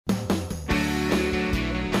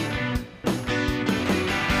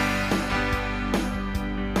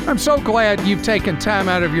I'm so glad you've taken time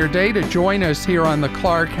out of your day to join us here on the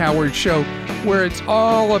Clark Howard Show, where it's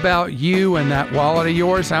all about you and that wallet of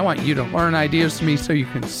yours. I want you to learn ideas from me so you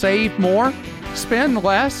can save more, spend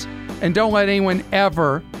less, and don't let anyone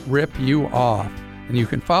ever rip you off. And you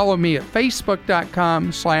can follow me at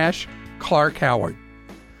facebook.com/Clark Howard.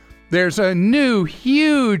 There's a new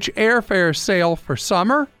huge airfare sale for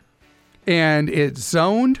summer, and it's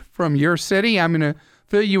zoned from your city. I'm going to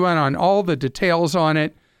fill you in on all the details on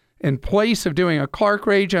it. In place of doing a Clark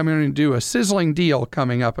Rage, I'm going to do a sizzling deal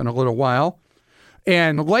coming up in a little while.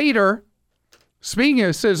 And later, speaking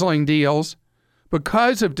of sizzling deals,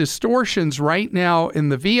 because of distortions right now in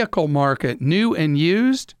the vehicle market, new and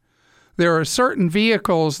used, there are certain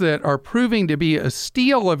vehicles that are proving to be a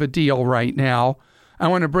steal of a deal right now. I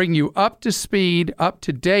want to bring you up to speed, up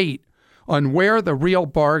to date on where the real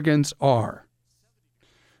bargains are.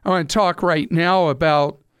 I want to talk right now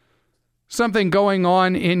about something going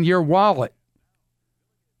on in your wallet.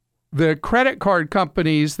 The credit card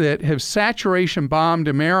companies that have saturation bombed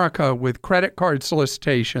America with credit card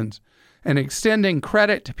solicitations and extending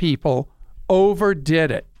credit to people overdid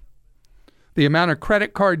it. The amount of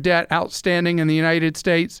credit card debt outstanding in the United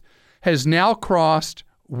States has now crossed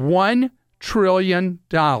 $1 trillion.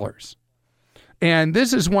 And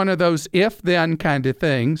this is one of those if-then kind of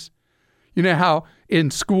things. You know how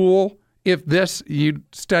in school, if this, you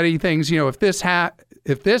study things, if this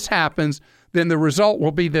happens, then the result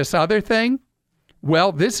will be this other thing.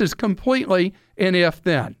 Well, this is completely an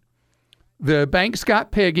if-then. The banks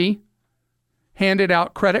got piggy, handed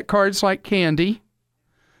out credit cards like candy,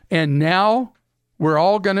 and now we're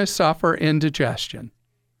all going to suffer indigestion.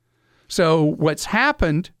 So what's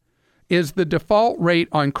happened is the default rate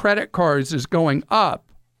on credit cards is going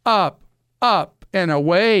up, up, up, and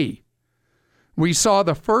away. We saw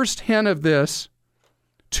the first hint of this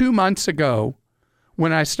 2 months ago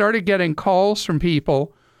when I started getting calls from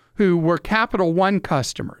people who were Capital One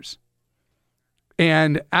customers.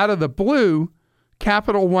 And out of the blue,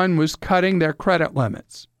 Capital One was cutting their credit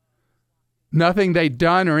limits. Nothing they'd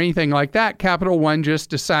done or anything like that. Capital One just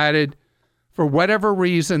decided, for whatever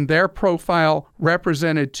reason, their profile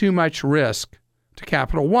represented too much risk to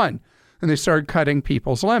Capital One, and they started cutting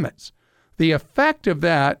people's limits. The effect of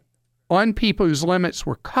that on people whose limits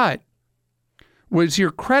were cut was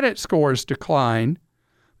your credit scores decline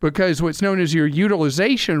because what's known as your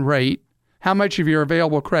utilization rate, how much of your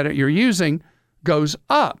available credit you're using, goes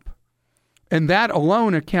up. And that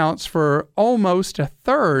alone accounts for almost a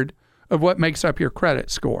third of what makes up your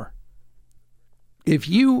credit score. If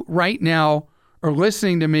you right now are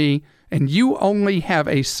listening to me and you only have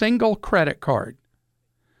a single credit card,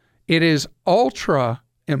 it is ultra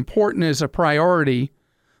important as a priority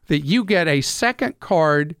that you get a second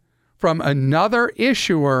card from another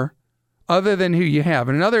issuer other than who you have.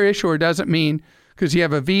 And another issuer doesn't mean because you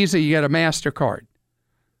have a Visa, you get a MasterCard.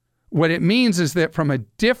 What it means is that from a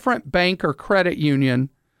different bank or credit union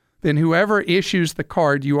than whoever issues the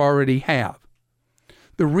card you already have.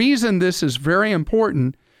 The reason this is very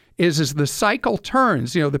important is as the cycle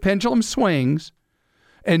turns, the pendulum swings,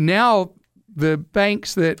 and now the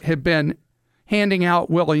banks that have been handing out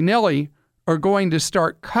willy-nilly are going to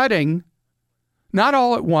start cutting, not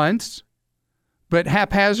all at once, but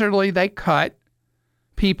haphazardly they cut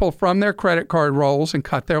people from their credit card rolls and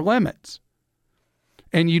cut their limits.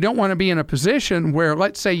 And you don't want to be in a position where,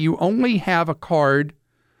 let's say you only have a card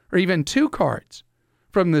or even two cards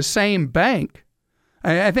from the same bank.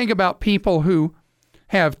 I think about people who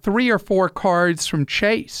have 3 or 4 cards from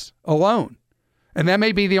Chase alone, and that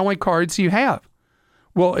may be the only cards you have.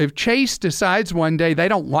 Well, if Chase decides one day they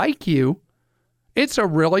don't like you, it's a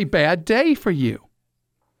really bad day for you.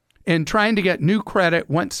 And trying to get new credit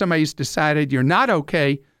once somebody's decided you're not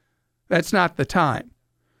okay, that's not the time.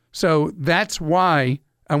 So that's why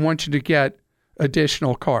I want you to get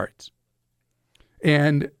additional cards.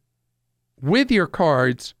 And with your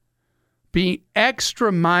cards, be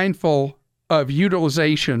extra mindful of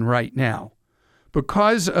utilization right now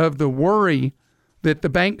because of the worry that the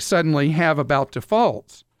banks suddenly have about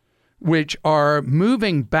defaults, which are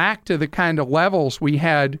moving back to the kind of levels we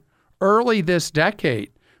had early this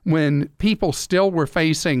decade when people still were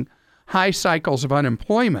facing high cycles of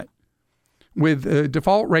unemployment. With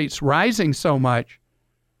default rates rising so much,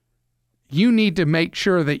 you need to make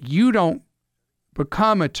sure that you don't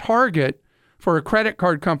become a target for a credit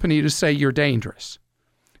card company to say you're dangerous.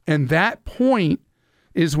 And that point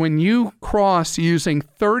is when you cross using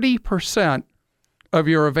 30% of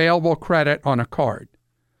your available credit on a card.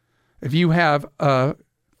 If you have a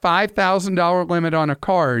 $5,000 limit on a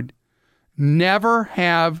card, never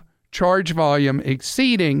have charge volume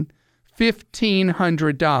exceeding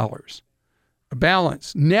 $1,500. A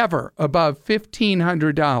balance never above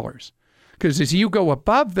 $1,500. Because as you go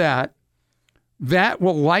above that, that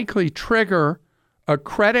will likely trigger a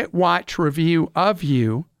credit watch review of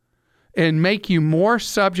you and make you more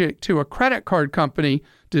subject to a credit card company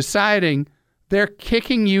deciding they're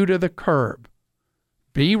kicking you to the curb.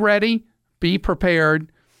 Be ready, be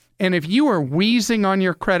prepared. And if you are wheezing on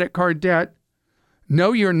your credit card debt,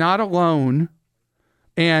 know you're not alone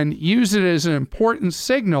and use it as an important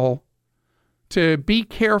signal to be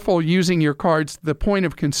careful using your cards to the point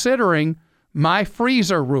of considering my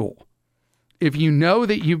freezer rule. If you know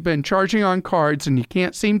that you've been charging on cards and you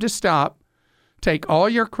can't seem to stop, take all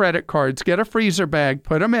your credit cards, get a freezer bag,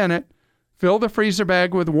 put them in it, fill the freezer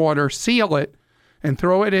bag with water, seal it, and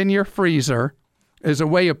throw it in your freezer as a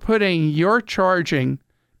way of putting your charging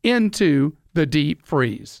into the deep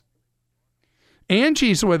freeze.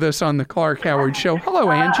 Angie's with us on the Clark Howard Show.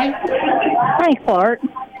 Hello, Angie. Hi, Clark.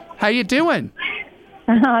 How you doing?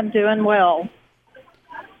 I'm doing well.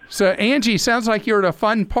 So, Angie, sounds like you're at a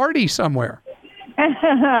fun party somewhere.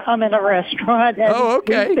 I'm in a restaurant. Oh,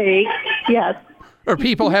 okay. Yes. Are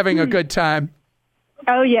people having a good time?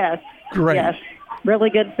 Oh, yes. Great. Yes.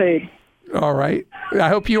 Really good food. All right. I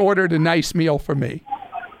hope you ordered a nice meal for me.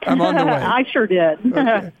 I'm on the way. I sure did.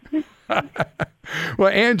 Okay. Well,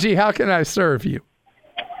 Angie, how can I serve you?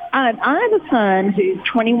 I have a son who's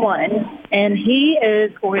 21, and he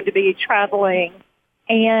is going to be traveling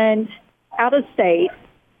and out of state,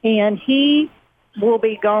 and he will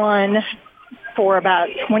be gone for about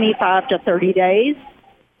 25 to 30 days.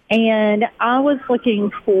 And I was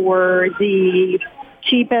looking for the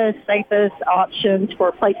cheapest, safest options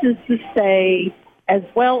for places to stay, as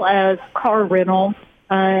well as car rental.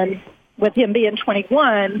 With him being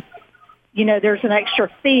 21, you know, there's an extra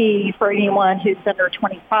fee for anyone who's under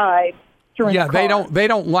 25. Yeah, they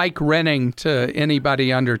don't like renting to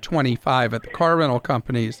anybody under 25 at the car rental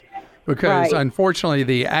companies because, unfortunately,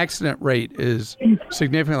 the accident rate is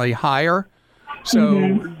significantly higher.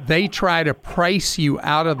 So they try to price you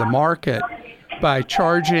out of the market by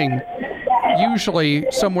charging usually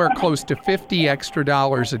somewhere close to $50 extra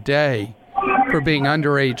a day for being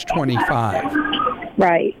under age 25.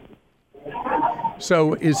 Right.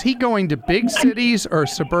 So is he going to big cities or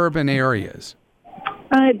suburban areas?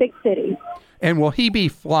 Big cities. And will he be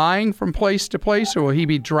flying from place to place, or will he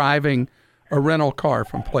be driving a rental car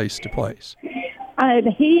from place to place?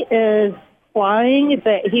 He is flying,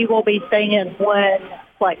 but he will be staying in one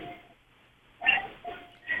place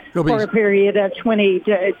for a period of 20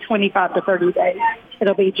 to 25 to 30 days.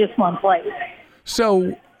 It'll be just one place.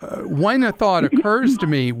 So one thought occurs to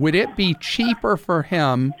me, would it be cheaper for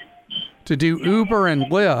him to do Uber and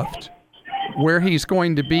Lyft where he's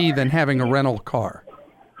going to be than having a rental car?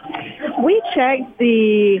 We checked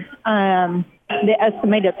the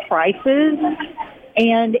estimated prices,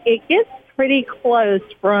 and it gets pretty close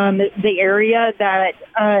from the area that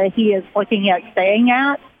he is looking at staying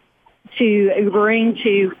at to Ubering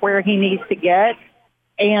to where he needs to get.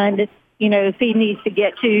 And, you know, if he needs to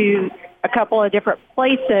get to a couple of different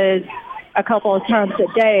places a couple of times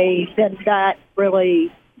a day, then that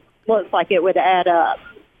really looks like it would add up.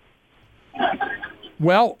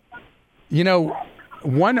 Well, you know,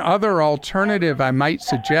 one other alternative I might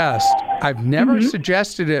suggest, I've never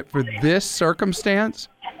suggested it for this circumstance,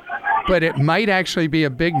 but it might actually be a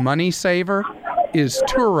big money saver, is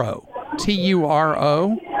Turo,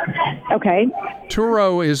 Turo. Okay.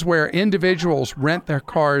 Turo is where individuals rent their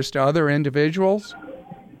cars to other individuals.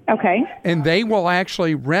 Okay. And they will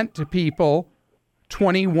actually rent to people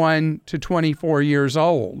 21 to 24 years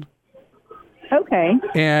old. Okay.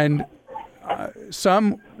 And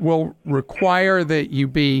some will require that you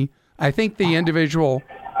be, I think the individual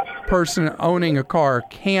person owning a car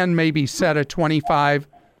can maybe set a 25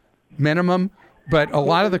 minimum, but a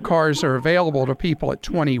lot of the cars are available to people at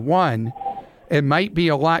 21. It might be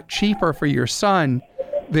a lot cheaper for your son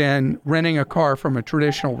than renting a car from a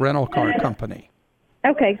traditional rental car company.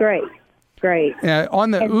 Okay, great. Great.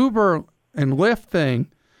 On the Uber and Lyft thing,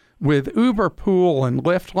 with Uber Pool and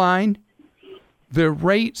Lyft Line, the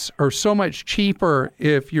rates are so much cheaper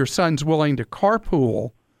if your son's willing to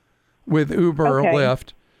carpool with Uber or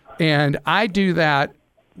Lyft. And I do that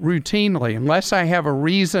routinely, unless I have a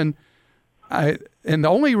reason. And the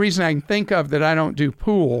only reason I can think of that I don't do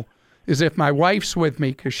pool is if my wife's with me,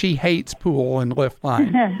 because she hates pool and Lyft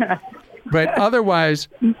Line. But otherwise,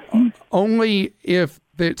 only if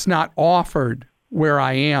it's not offered where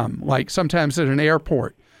I am. Like sometimes at an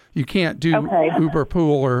airport, you can't do Uber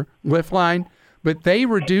Pool or Lyft Line, but they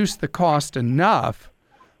reduce the cost enough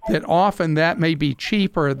that often that may be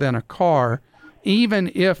cheaper than a car.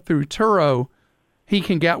 even if through Turo, he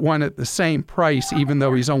can get one at the same price, even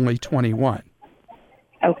though he's only 21.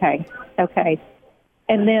 Okay.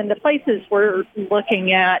 And then the places we're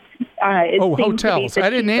looking at, hotels. I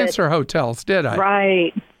didn't answer hotels, did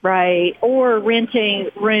I? Right. Or renting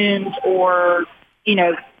rooms or,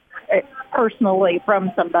 personally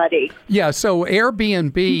from somebody. Yeah, so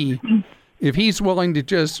Airbnb, if he's willing to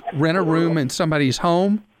just rent a room in somebody's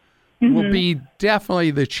home, will be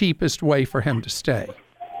definitely the cheapest way for him to stay.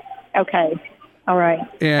 Okay. All right.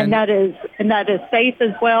 And that is safe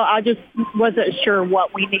as well. I just wasn't sure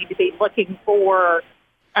what we need to be looking for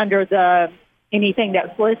under anything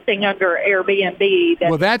that's listing under Airbnb.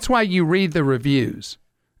 Well, that's why you read the reviews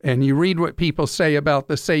and you read what people say about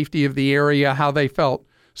the safety of the area, how they felt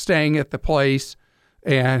staying at the place,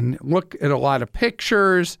 and look at a lot of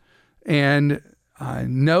pictures and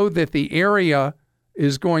know that the area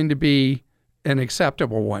is going to be an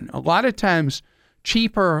acceptable one. A lot of times,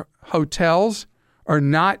 cheaper hotels are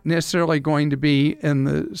not necessarily going to be in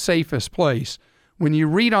the safest place. When you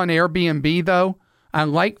read on Airbnb, though, I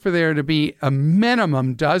like for there to be a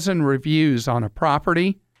minimum dozen reviews on a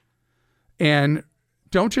property. And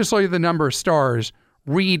don't just look at the number of stars.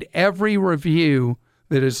 Read every review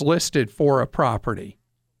that is listed for a property.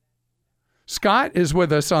 Scott is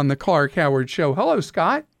with us on the Clark Howard Show. Hello,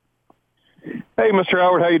 Scott. Hey, Mr.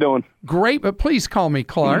 Howard. How you doing? Great, but please call me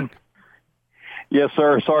Clark. Yes,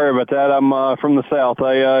 sir. Sorry about that. I'm from the South.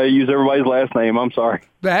 I use everybody's last name. I'm sorry.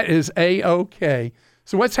 That is A-OK.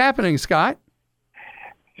 So what's happening, Scott?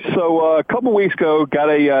 So a couple weeks ago, got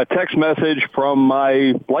a text message from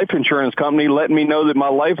my life insurance company letting me know that my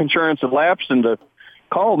life insurance had lapsed and to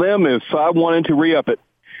call them if I wanted to re-up it.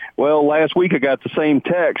 Well, last week I got the same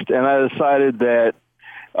text, and I decided that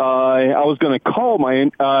I was going to call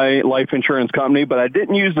my life insurance company, but I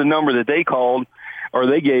didn't use the number that they called or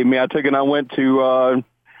they gave me. I took and I went to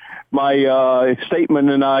my statement,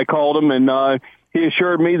 and I called him, and he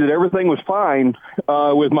assured me that everything was fine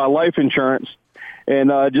with my life insurance.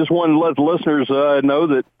 And just wanted to let the listeners know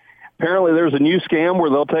that apparently there's a new scam where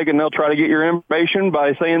they'll take and they'll try to get your information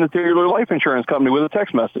by saying that they're your life insurance company with a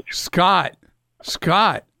text message. Scott,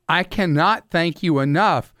 I cannot thank you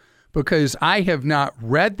enough, because I have not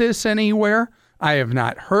read this anywhere. I have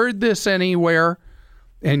not heard this anywhere.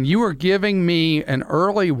 And you are giving me an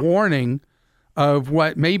early warning of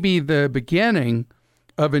what may be the beginning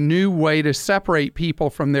of a new way to separate people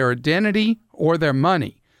from their identity or their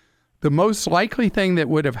money. The most likely thing that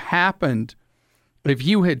would have happened if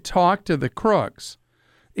you had talked to the crooks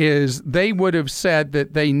is they would have said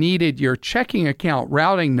that they needed your checking account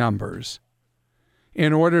routing numbers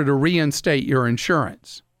in order to reinstate your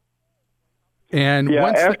insurance. And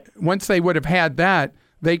once they would have had that,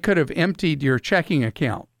 they could have emptied your checking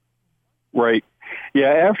account. Right. Yeah,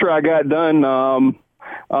 after I got done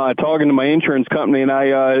talking to my insurance company, and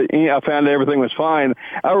I found everything was fine,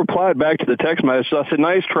 I replied back to the text message. I said,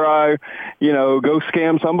 nice try, go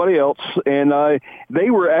scam somebody else. And they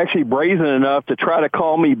were actually brazen enough to try to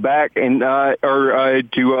call me back and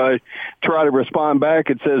to try to respond back.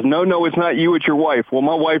 It says, no, it's not you, it's your wife. Well,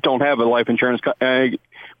 my wife don't have a life insurance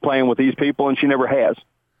plan with these people, and she never has.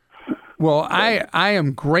 Well, I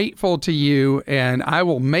am grateful to you, and I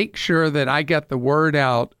will make sure that I get the word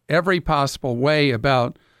out every possible way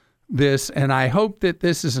about this, and I hope that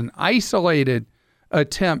this is an isolated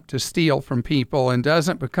attempt to steal from people and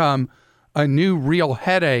doesn't become a new real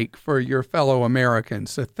headache for your fellow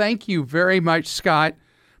Americans. So thank you very much, Scott.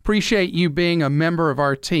 Appreciate you being a member of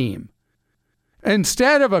our team.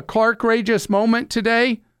 Instead of a Clark-rageous moment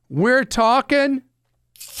today, we're talking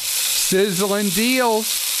sizzling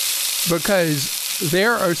deals, because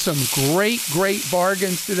there are some great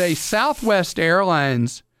bargains today. Southwest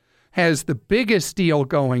Airlines has the biggest deal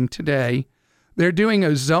going today. They're doing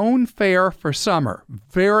a zone fare for summer.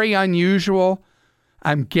 Very unusual.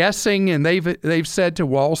 I'm guessing, and they've said to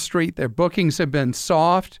Wall Street their bookings have been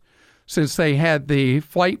soft since they had the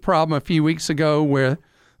flight problem a few weeks ago where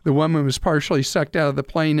the woman was partially sucked out of the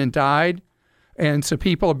plane and died. And so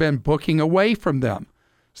people have been booking away from them.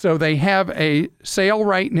 So they have a sale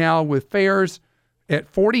right now with fares at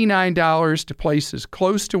 $49 to places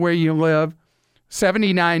close to where you live,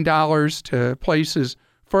 $79 to places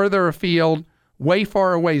further afield, way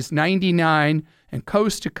far away is $99, and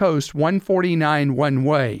coast to coast $149 one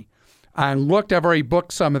way. I looked, I've already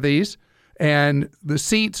booked some of these, and the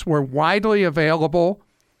seats were widely available,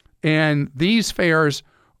 and these fares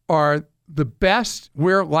are the best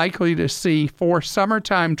we're likely to see for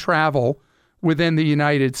summertime travel within the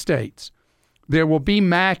United States. There will be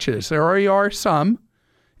matches. There already are some.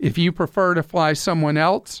 If you prefer to fly someone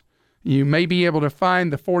else, You may be able to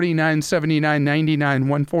find the $49, $79,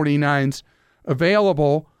 $99, $149s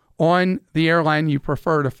available on the airline you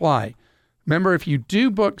prefer to fly. Remember, if you do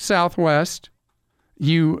book Southwest,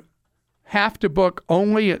 you have to book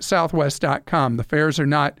only at southwest.com. The fares are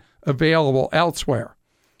not available elsewhere.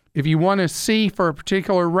 If you want to see for a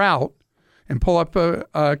particular route and pull up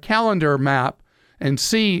a calendar map and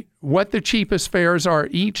see what the cheapest fares are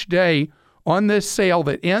each day on this sale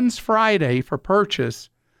that ends Friday for purchase,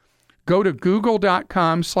 go to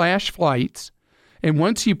google.com/flights. And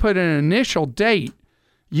once you put an initial date,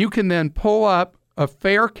 you can then pull up a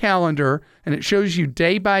fare calendar, and it shows you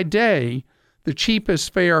day by day the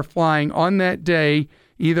cheapest fare flying on that day,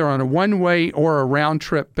 either on a one-way or a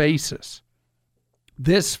round-trip basis.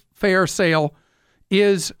 This fare sale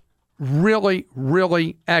is really,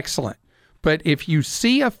 really excellent. But if you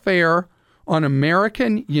see a fare on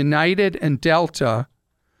American, United, and Delta,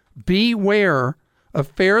 beware. A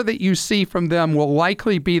fare that you see from them will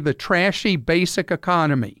likely be the trashy Basic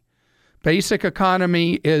Economy. Basic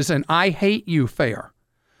Economy is an I hate you fare.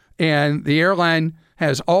 And the airline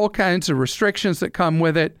has all kinds of restrictions that come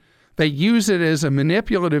with it. They use it as a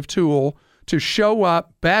manipulative tool to show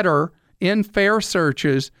up better in fare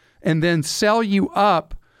searches and then sell you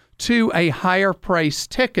up to a higher price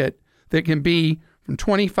ticket that can be from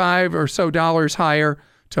 $25 or so higher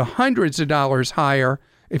to hundreds of dollars higher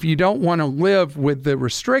if you don't want to live with the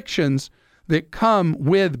restrictions that come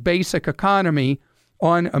with Basic Economy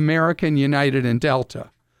on American, United, and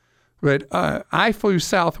Delta. But I flew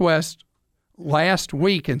Southwest last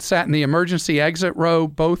week and sat in the emergency exit row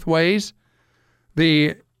both ways.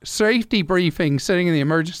 The safety briefing sitting in the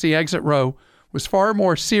emergency exit row was far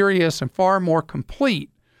more serious and far more complete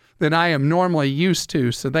than I am normally used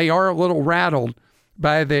to, so they are a little rattled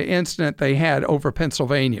by the incident they had over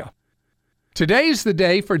Pennsylvania. Today's the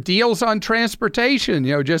day for deals on transportation.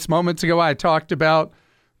 Just moments ago I talked about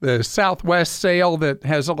the Southwest sale that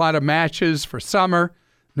has a lot of matches for summer.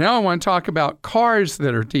 Now I want to talk about cars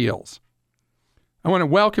that are deals. I want to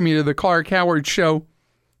welcome you to the Clark Howard Show,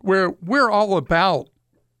 where we're all about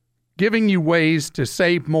giving you ways to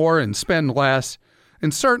save more and spend less,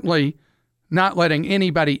 and certainly not letting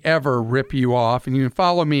anybody ever rip you off. And you can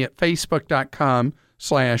follow me at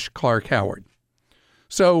facebook.com/Clark Howard.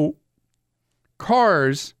 So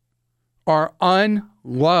cars are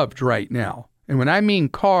unloved right now. And when I mean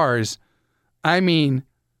cars, I mean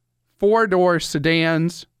four-door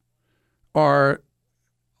sedans are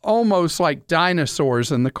almost like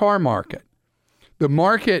dinosaurs in the car market. The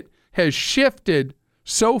market has shifted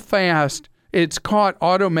so fast, it's caught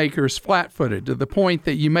automakers flat-footed to the point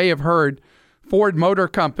that you may have heard Ford Motor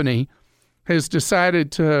Company has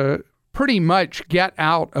decided to pretty much get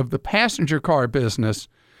out of the passenger car business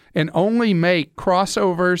and only make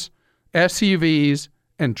crossovers, SUVs,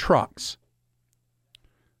 and trucks.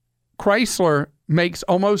 Chrysler makes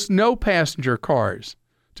almost no passenger cars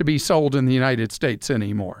to be sold in the United States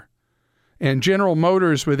anymore. And General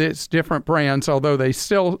Motors, with its different brands, although they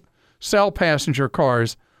still sell passenger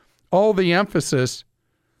cars, all the emphasis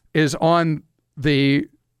is on the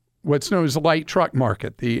what's known as the light truck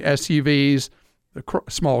market, the SUVs, the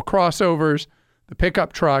small crossovers, the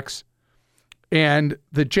pickup trucks. And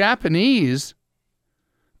the Japanese,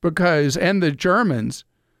 and the Germans,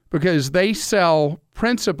 because they sell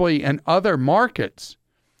principally in other markets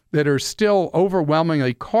that are still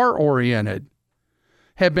overwhelmingly car-oriented,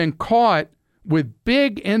 have been caught with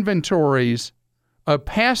big inventories of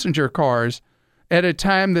passenger cars at a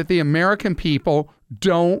time that the American people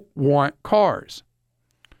don't want cars.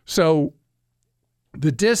 So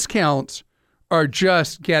the discounts are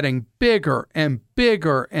just getting bigger and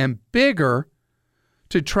bigger and bigger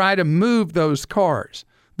to try to move those cars.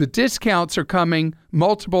 The discounts are coming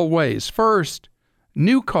multiple ways. First,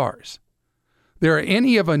 new cars. There are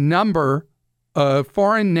any of a number of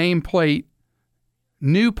foreign nameplate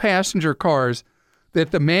new passenger cars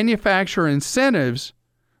that the manufacturer incentives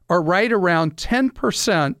are right around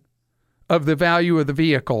 10% of the value of the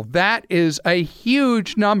vehicle. That is a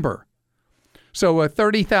huge number. So a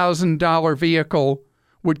 $30,000 vehicle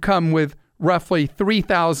would come with roughly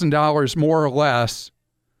 $3,000 more or less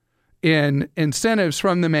in incentives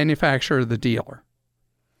from the manufacturer or the dealer.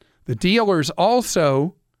 The dealers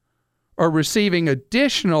also are receiving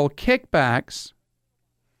additional kickbacks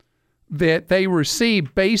that they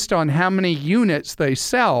receive based on how many units they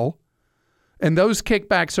sell, and those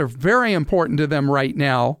kickbacks are very important to them right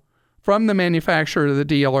now from the manufacturer to the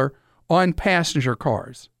dealer on passenger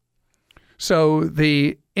cars. So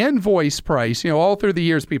the invoice price, all through the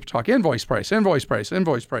years people talk invoice price.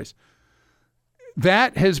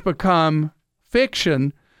 That has become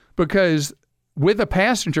fiction because with a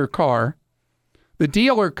passenger car, the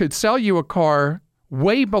dealer could sell you a car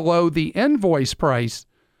way below the invoice price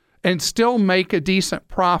and still make a decent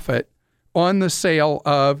profit on the sale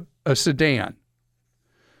of a sedan.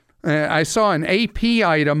 I saw an AP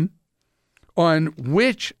item on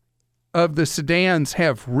which of the sedans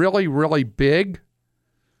have really, really big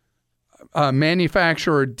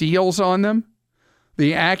manufacturer deals on them.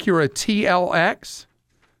 The Acura TLX,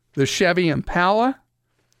 the Chevy Impala,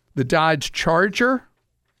 the Dodge Charger,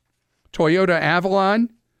 Toyota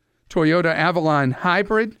Avalon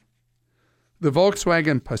Hybrid, the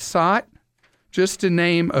Volkswagen Passat, just to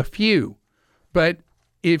name a few. But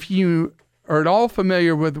if you are at all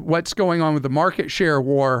familiar with what's going on with the market share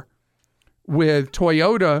war with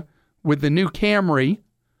Toyota with the new Camry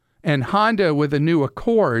and Honda with the new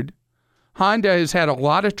Accord, Honda has had a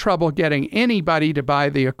lot of trouble getting anybody to buy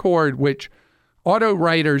the Accord, which auto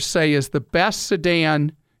writers say is the best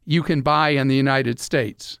sedan you can buy in the United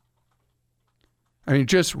States. I mean,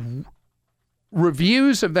 just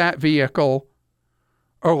reviews of that vehicle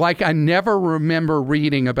are like I never remember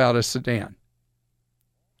reading about a sedan.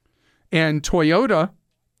 And Toyota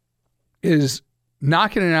is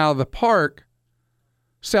knocking it out of the park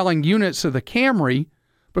selling units of the Camry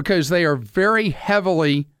because they are very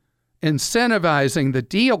heavily incentivizing the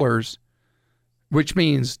dealers, which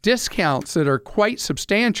means discounts that are quite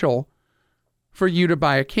substantial for you to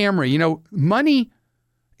buy a Camry. You know, money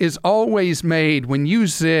is always made when you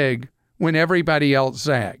zig when everybody else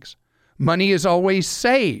zags. Money is always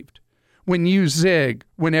saved when you zig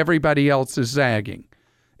when everybody else is zagging.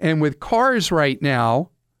 And with cars right now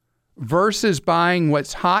versus buying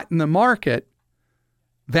what's hot in the market,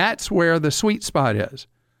 that's where the sweet spot is.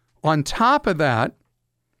 On top of that,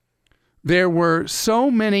 there were so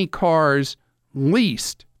many cars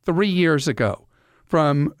leased 3 years ago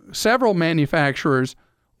from several manufacturers.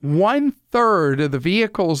 1/3 of the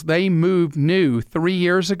vehicles they moved new 3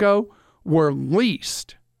 years ago were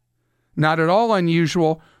leased. Not at all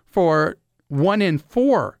unusual for 1 in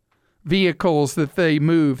 4 vehicles that they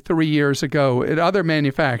moved 3 years ago at other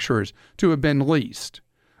manufacturers to have been leased.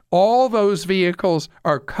 All those vehicles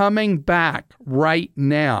are coming back right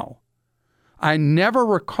now. I never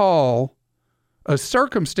recall a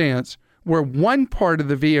circumstance where one part of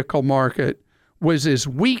the vehicle market was as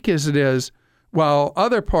weak as it is while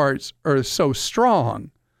other parts are so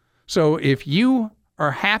strong. So if you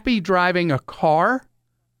are happy driving a car,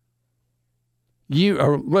 a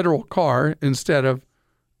literal car instead of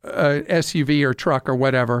a SUV or truck or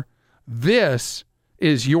whatever, this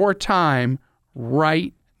is your time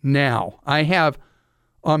right now. I have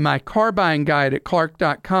on my car buying guide at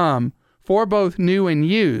Clark.com for both new and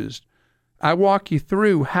used, I walk you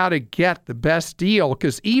through how to get the best deal,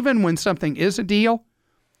 because even when something is a deal,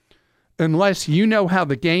 unless you know how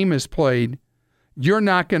the game is played, you're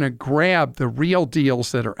not going to grab the real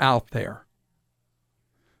deals that are out there.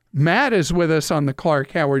 Matt is with us on the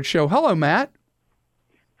Clark Howard Show. Hello, Matt.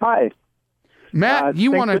 Hi. Matt,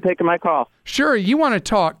 you want to... Thanks for taking my call. Sure, you want to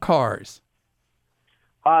talk cars.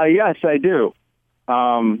 Yes, I do.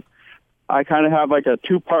 I kind of have like a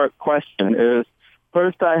two-part question.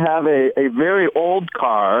 First, I have a very old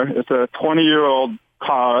car. It's a 20-year-old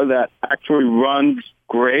car that actually runs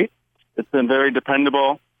great. It's been very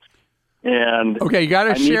dependable. And okay, you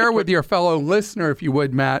got to share with your fellow listener, if you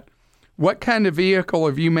would, Matt, what kind of vehicle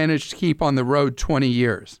have you managed to keep on the road 20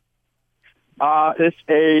 years? It's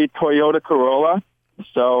a Toyota Corolla,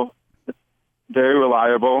 so it's very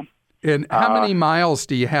reliable. And how many miles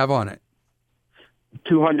do you have on it?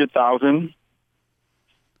 200,000.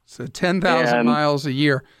 So 10,000 miles a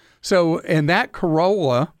year. So, and that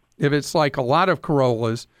Corolla, if it's like a lot of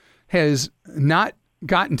Corollas, has not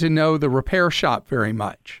gotten to know the repair shop very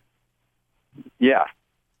much. Yeah.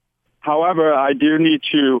 However, I do need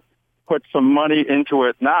to put some money into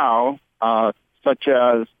it now, such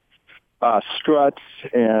as struts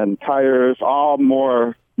and tires, all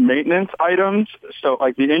more maintenance items. So,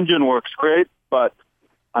 like, the engine works great, but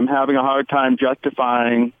I'm having a hard time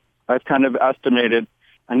justifying. I've kind of estimated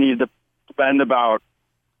I need to spend about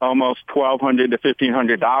almost $1,200 to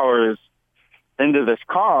 $1,500 into this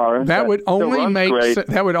car. That would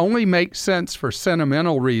only make sense for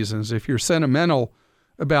sentimental reasons. If you're sentimental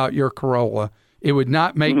about your Corolla, it would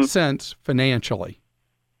not make sense financially.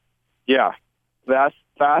 Yeah, that's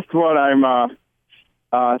what I'm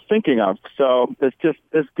thinking of. So it's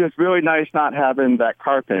just really nice not having that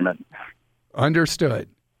car payment. Understood.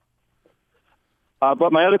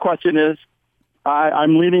 But my other question is,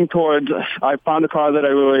 I'm leaning towards, I found a car that I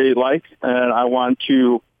really like, and I want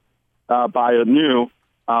to buy a new,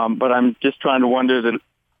 but I'm just trying to wonder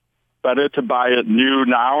better to buy it new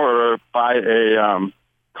now or buy a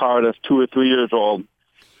car that's 2 or 3 years old?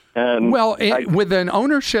 And well, with an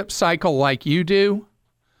ownership cycle like you do,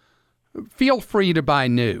 feel free to buy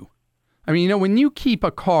new. I mean, when you keep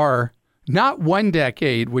a car, not 1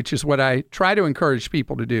 decade, which is what I try to encourage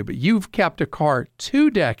people to do, but you've kept a car 2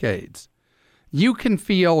 decades, you can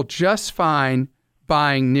feel just fine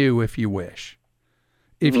buying new if you wish.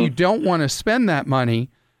 If you don't want to spend that money,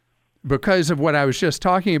 because of what I was just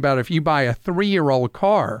talking about, if you buy a 3-year-old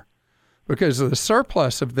car, because of the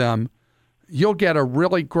surplus of them, you'll get a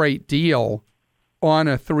really great deal on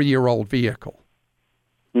a 3-year-old vehicle.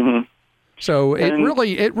 Mm-hmm. So it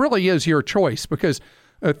really is your choice, because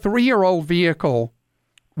a 3-year-old vehicle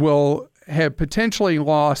will have potentially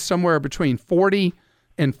lost somewhere between 40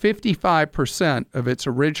 and 55% of its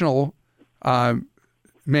original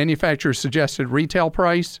manufacturer's suggested retail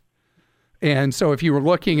price. And so if you were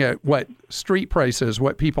looking at what street price is,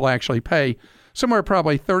 what people actually pay, somewhere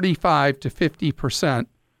probably 35 to 50%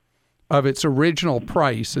 of its original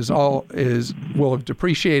price will have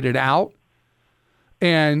depreciated out.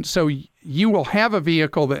 And so you will have a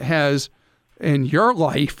vehicle that has, in your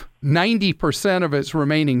life, 90% of its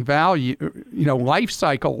remaining value, life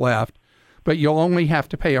cycle left, but you'll only have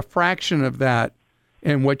to pay a fraction of that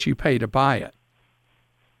in what you pay to buy it.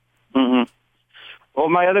 Mm-hmm. Well,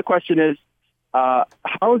 my other question is,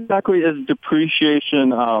 how exactly is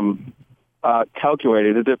depreciation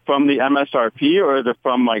calculated? Is it from the MSRP or is it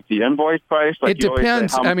from like the invoice price? Like it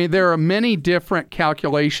depends. I mean, there are many different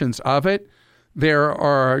calculations of it. There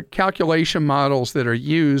are calculation models that are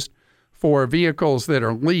used for vehicles that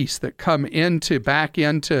are leased that come back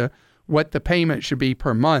into what the payment should be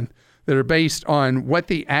per month, that are based on what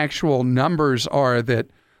the actual numbers are that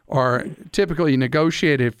are typically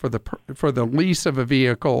negotiated for the lease of a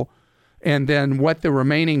vehicle, and then what the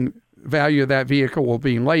remaining value of that vehicle will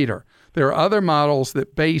be later. There are other models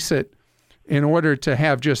that base it in order to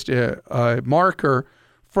have just a marker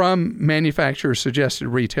from manufacturer's suggested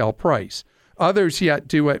retail price. Others yet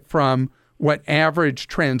do it from what average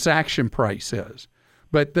transaction price is.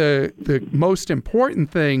 But the most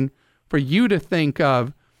important thing for you to think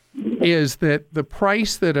of is that the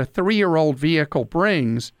price that a 3-year-old vehicle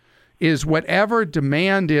brings is whatever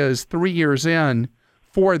demand is 3 years in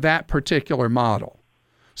for that particular model.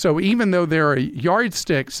 So even though there are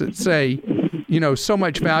yardsticks that say, so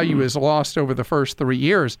much value is lost over the first 3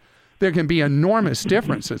 years, there can be enormous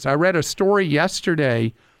differences. I read a story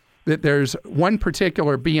yesterday that there's one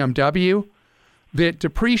particular BMW that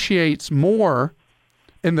depreciates more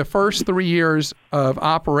in the first 3 years of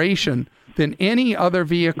operation than any other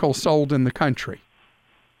vehicle sold in the country.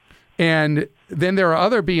 And then there are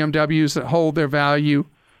other BMWs that hold their value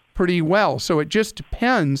pretty well. So it just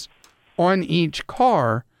depends on each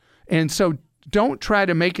car. And so don't try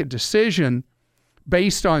to make a decision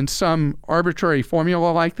based on some arbitrary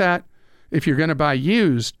formula like that. If you're going to buy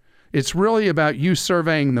used, it's really about you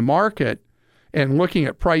surveying the market and looking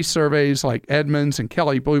at price surveys like Edmunds and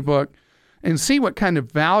Kelley Blue Book and see what kind of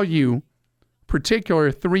value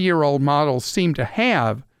particular 3-year-old models seem to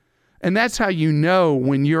have. And that's how you know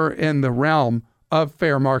when you're in the realm of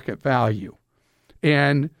fair market value.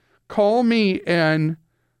 And call me in,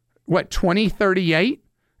 2038?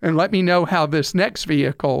 And let me know how this next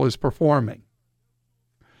vehicle is performing.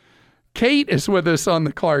 Kate is with us on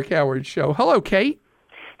the Clark Howard Show. Hello, Kate.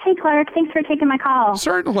 Hey, Clark. Thanks for taking my call.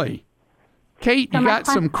 Certainly. Kate, you got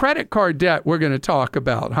some credit card debt we're going to talk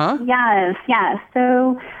about, huh? Yes.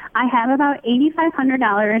 So I have about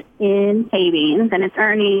 $8,500 in savings, and it's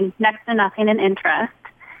earning next to nothing in interest.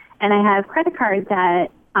 And I have credit card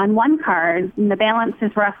debt on one card, and the balance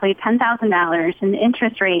is roughly $10,000, and the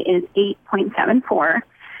interest rate is 8.74.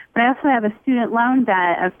 But I also have a student loan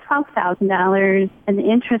debt of $12,000, and the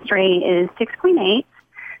interest rate is 6.8.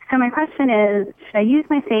 So my question is, should I use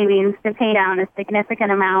my savings to pay down a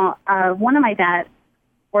significant amount of one of my debts,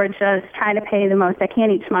 or just try to pay the most I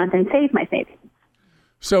can each month and save my savings?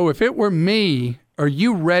 So if it were me, are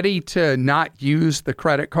you ready to not use the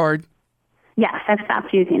credit card? Yes, I've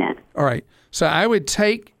stopped using it. All right. So I would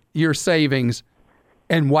take your savings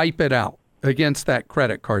and wipe it out against that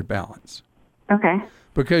credit card balance. Okay.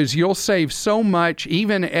 Because you'll save so much,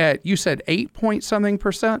 even at, you said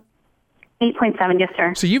 8-point-something%? 8.7, yes,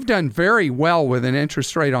 sir. So you've done very well with an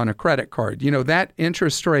interest rate on a credit card. That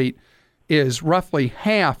interest rate is roughly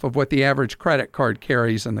half of what the average credit card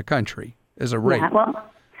carries in the country as a rate. Yeah, well,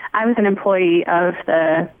 I was an employee of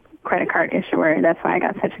the credit card issuer. That's why I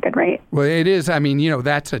got such a good rate. Well, it is. I mean,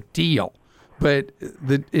 that's a deal. But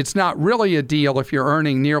it's not really a deal if you're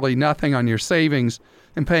earning nearly nothing on your savings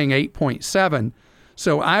and paying 8.7.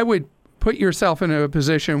 So I would put yourself in a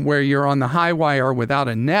position where you're on the high wire without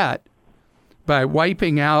a net by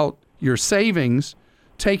wiping out your savings,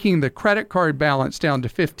 taking the credit card balance down to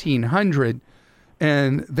 $1,500,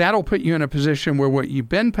 and that'll put you in a position where what you've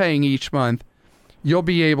been paying each month, you'll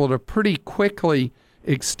be able to pretty quickly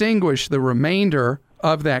extinguish the remainder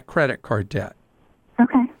of that credit card debt.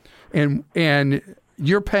 Okay. And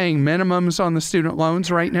you're paying minimums on the student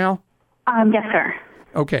loans right now? Yes, sir.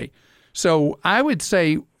 Okay. So I would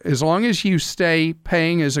say as long as you stay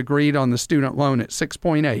paying as agreed on the student loan at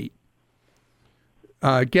 6.8,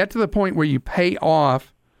 get to the point where you pay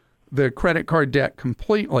off the credit card debt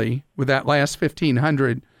completely with that last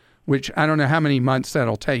 $1,500, which I don't know how many months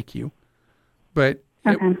that'll take you. But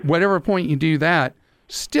at whatever point you do that,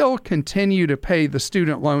 still continue to pay the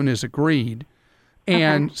student loan as agreed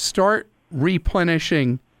and start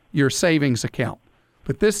replenishing your savings account.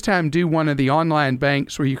 But this time do one of the online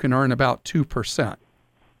banks where you can earn about 2%.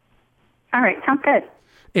 All right. Sounds good.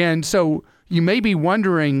 And so you may be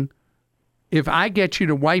wondering, if I get you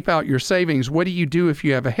to wipe out your savings, what do you do if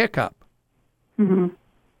you have a hiccup? Mm-hmm.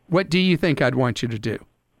 What do you think I'd want you to do?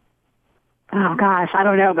 Oh, gosh, I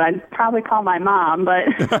don't know, but I'd probably call my mom, but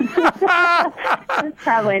it's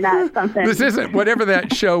probably not something. This isn't whatever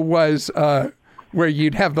that show was where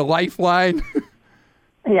you'd have the lifeline.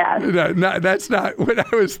 Yeah. No, that's not what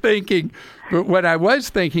I was thinking. But what I was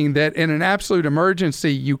thinking, that in an absolute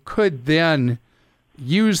emergency, you could then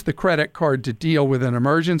use the credit card to deal with an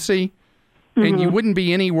emergency, and you wouldn't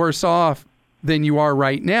be any worse off than you are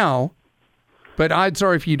right now. But odds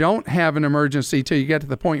are if you don't have an emergency till you get to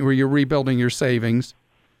the point where you're rebuilding your savings,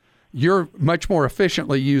 you're much more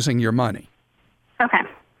efficiently using your money. Okay.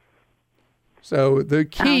 So the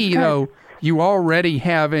key, though, you already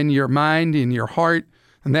have in your mind, in your heart,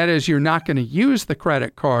 and that is you're not going to use the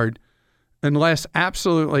credit card unless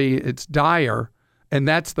absolutely it's dire, and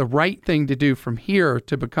that's the right thing to do from here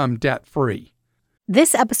to become debt-free.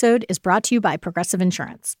 This episode is brought to you by Progressive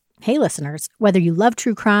Insurance. Hey, listeners, whether you love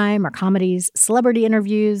true crime or comedies, celebrity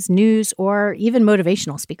interviews, news, or even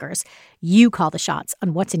motivational speakers, you call the shots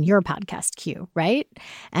on what's in your podcast queue, right?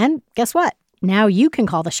 And guess what? Now you can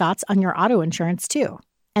call the shots on your auto insurance, too.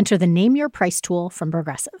 Enter the Name Your Price tool from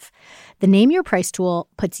Progressive. The Name Your Price tool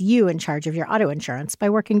puts you in charge of your auto insurance by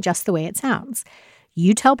working just the way it sounds.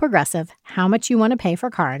 You tell Progressive how much you want to pay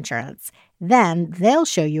for car insurance. Then they'll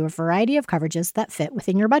show you a variety of coverages that fit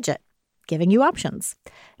within your budget, giving you options.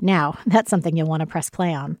 Now, that's something you'll want to press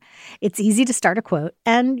play on. It's easy to start a quote,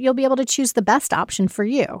 and you'll be able to choose the best option for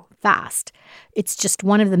you fast. It's just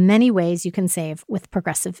one of the many ways you can save with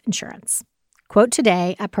Progressive Insurance. Quote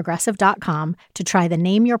today at Progressive.com to try the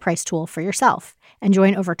Name Your Price tool for yourself and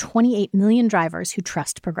join over 28 million drivers who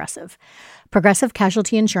trust Progressive. Progressive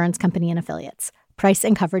Casualty Insurance Company and Affiliates. Price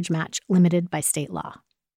and coverage match limited by state law.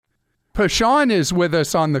 Pashan is with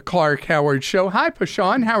us on the Clark Howard Show. Hi,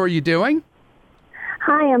 Pashan. How are you doing?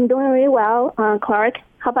 Hi, I'm doing really well, Clark.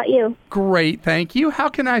 How about you? Great, thank you. How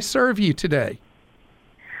can I serve you today?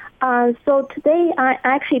 So today,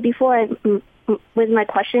 before with my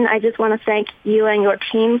question, I just want to thank you and your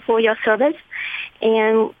team for your service.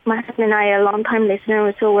 And my husband and I are long-time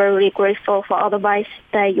listeners, so we're really grateful for all the advice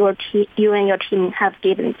that you and your team have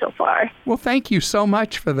given so far. Well, thank you so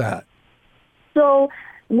much for that. So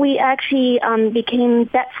we actually became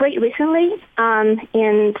debt-free recently,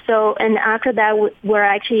 and after that, we're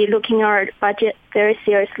actually looking at our budget very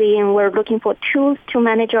seriously, and we're looking for tools to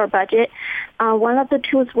manage our budget. One of the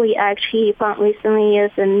tools we actually found recently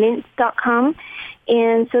is Mint.com,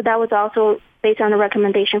 and so that was also based on a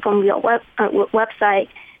recommendation from your website.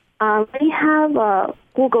 We have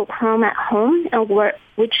Google Chrome at home, with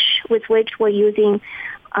which we're using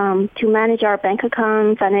to manage our bank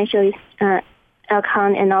account, financial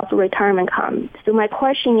account, and also retirement account. So my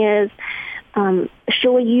question is,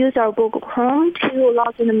 should we use our Google Chrome to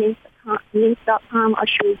log into Mint.com, or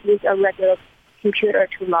should we use a regular computer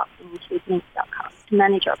to log into Mint.com to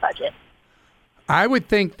manage our budget? I would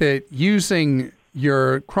think that using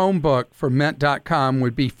your Chromebook for Mint.com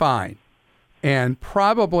would be fine. And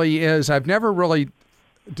probably is. I've never really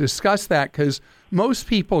discussed that because most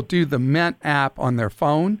people do the Mint app on their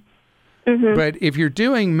phone. Mm-hmm. But if you're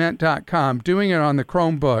doing Mint.com, doing it on the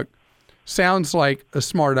Chromebook sounds like a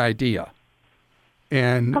smart idea.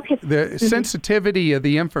 And the sensitivity of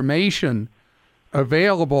the information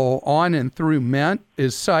available on and through Mint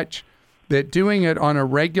is such that doing it on a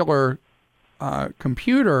regular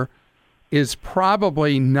computer is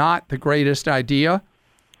probably not the greatest idea.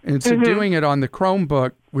 And so doing it on the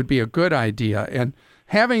Chromebook would be a good idea. And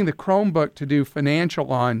having the Chromebook to do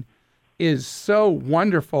financial on is so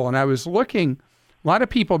wonderful. And I was looking A lot of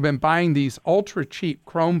people have been buying these ultra cheap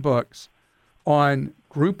Chromebooks on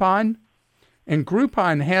Groupon. And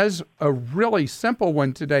Groupon has a really simple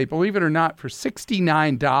one today, believe it or not, for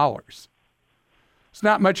 $69. It's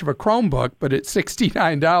not much of a Chromebook, but it's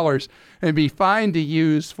 $69 and it'd be fine to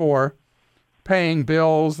use for paying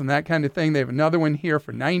bills and that kind of thing. They have another one here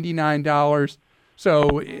for $99.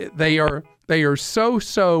 So they are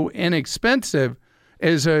so inexpensive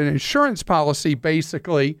as an insurance policy,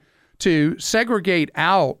 basically, to segregate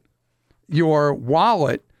out your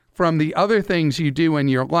wallet from the other things you do in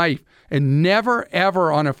your life. And never,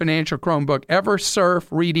 ever on a financial Chromebook, ever surf,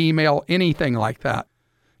 read email, anything like that.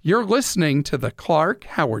 You're listening to The Clark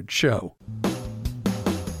Howard Show.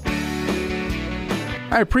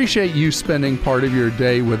 I appreciate you spending part of your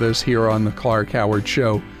day with us here on The Clark Howard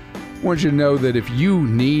Show. I want you to know that if you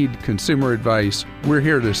need consumer advice, we're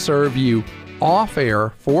here to serve you off air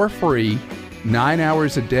for free, 9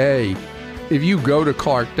 hours a day. If you go to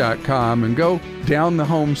Clark.com and go down the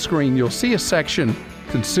home screen, you'll see a section,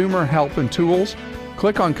 Consumer Help and Tools.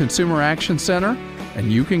 Click on Consumer Action Center,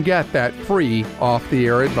 and you can get that free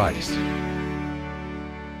off-the-air advice.